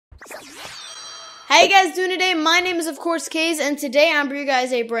How you guys doing today? My name is of course KayZ, and today I'm bringing you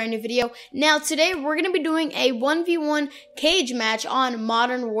guys a brand new video. Now today we're going to be doing a 1v1 cage match on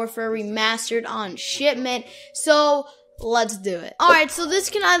Modern Warfare Remastered on shipment. So let's do it. Alright, so this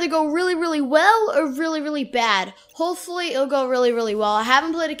can either go really well or really bad. Hopefully it'll go really well. I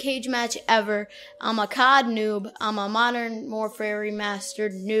haven't played a cage match ever. I'm a COD noob. I'm a Modern Warfare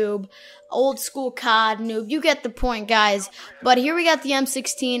Remastered noob. Old school COD noob. You get the point, guys. But here we got the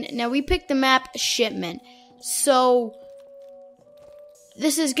M16. Now we picked the map shipment. So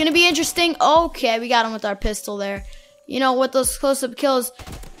this is going to be interesting. Okay, we got him with our pistol there. You know, with those close-up kills,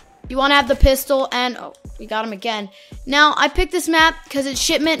 you want to have the pistol, and oh, we got him again. Now, I picked this map because it's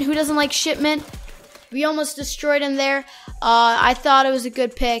shipment. Who doesn't like shipment? We almost destroyed him there. I thought it was a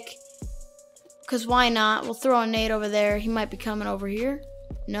good pick, because why not? We'll throw a nade over there. He might be coming over here.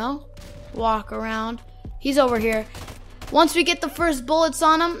 No? Walk around. He's over here. Once we get the first bullets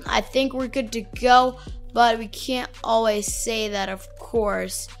on him, I think we're good to go, but we can't always say that, of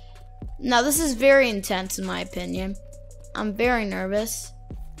course. Now, this is very intense in my opinion. I'm very nervous.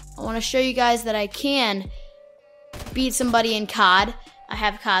 I want to show you guys that I can beat somebody in COD. I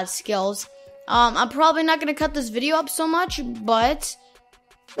have COD skills. I'm probably not going to cut this video up so much, but...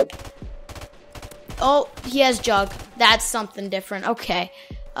 Oh, he has Jug. That's something different. Okay.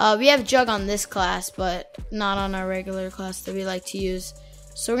 We have Jug on this class, but not on our regular class that we like to use.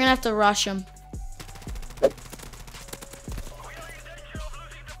 So we're going to have to rush him.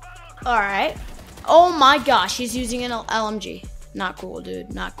 Alright. Oh my gosh, he's using an LMG. Not cool,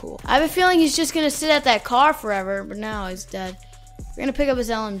 dude. Not cool. I have a feeling he's just going to sit at that car forever, but now he's dead. We're going to pick up his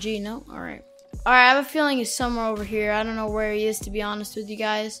LMG. No? Alright. Alright, I have a feeling he's somewhere over here. I don't know where he is, to be honest with you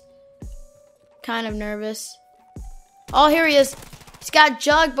guys. Kind of nervous. Oh, here he is. He's got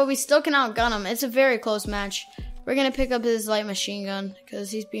Jug, but we still can outgun him. It's a very close match. We're going to pick up his light machine gun,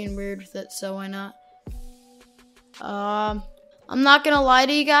 because he's being weird with it, so why not? I'm not going to lie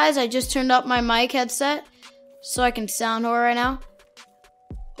to you guys. I just turned up my mic headset, so I can sound whore right now.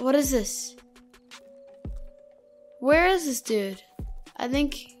 What is this? Where is this dude? I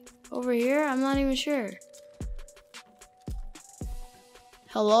think over here? I'm not even sure.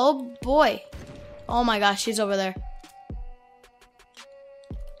 Hello? Boy. Oh my gosh, he's over there.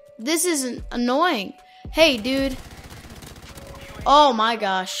 This is annoying. Hey, dude. Oh my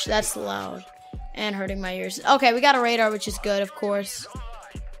gosh, that's loud. And hurting my ears. Okay, we got a radar, which is good, of course.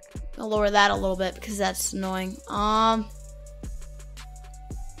 I'll lower that a little bit because that's annoying. Alright,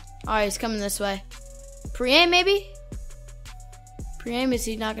 he's coming this way. Pre-aim, maybe? Pre-aim, is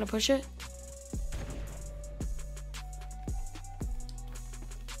he not gonna push it?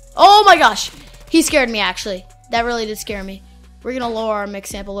 Oh my gosh! He scared me, actually. That really did scare me. We're gonna lower our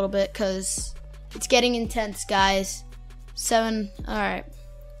mix amp a little bit because it's getting intense, guys. 7, alright.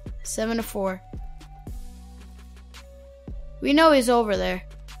 7-4. We know he's over there.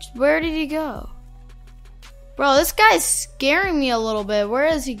 Where did he go? Bro, this guy's scaring me a little bit. Where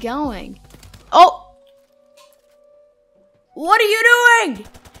is he going? Oh! What are you doing?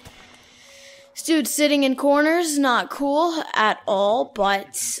 This dude's sitting in corners. Not cool at all,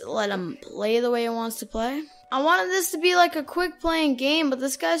 but let him play the way he wants to play. I wanted this to be like a quick playing game, but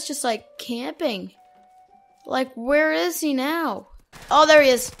this guy's just like camping. Like, where is he now? Oh, there he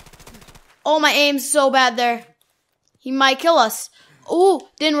is. Oh, my aim's so bad there. He might kill us. Ooh,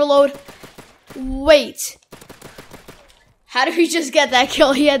 didn't reload. Wait. How did we just get that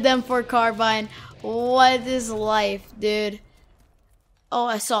kill? He had them for carbine. What is life, dude? Oh,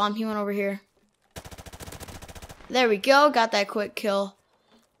 I saw him. He went over here. There we go. Got that quick kill.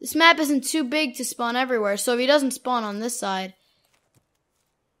 This map isn't too big to spawn everywhere, so if he doesn't spawn on this side,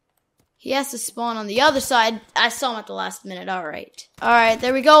 he has to spawn on the other side. I saw him at the last minute. Alright. Alright,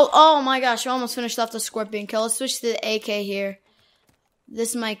 there we go. Oh my gosh, I almost finished off the scorpion kill. Let's switch to the AK here.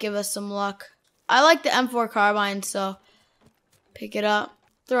 This might give us some luck. I like the M4 carbine, so pick it up.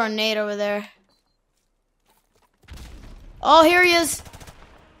 Throw a nade over there. Oh, here he is.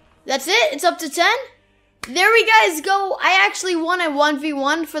 That's it? It's up to 10? There we guys go. I actually won a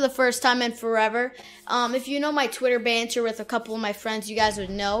 1v1 for the first time in forever. If you know my Twitter banter with a couple of my friends, you guys would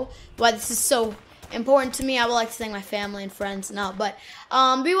know why this is so important to me. I would like to thank my family and friends and all. But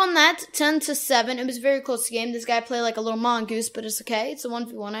we won that 10-7. It was a very close game. This guy played like a little mongoose, but it's okay. It's a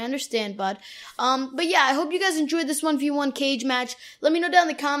 1v1. I understand, bud. But yeah, I hope you guys enjoyed this 1v1 cage match. Let me know down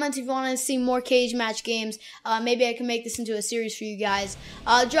in the comments if you want to see more cage match games. Maybe I can make this into a series for you guys.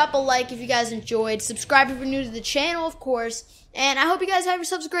 Drop a like if you guys enjoyed. Subscribe if you're new to the channel, of course. And I hope you guys have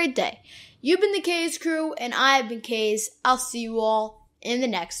yourselves a great day. You've been the KayZ crew, and I've been KayZ. I'll see you all in the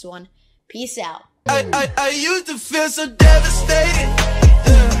next one. Peace out. I used to feel so devastated.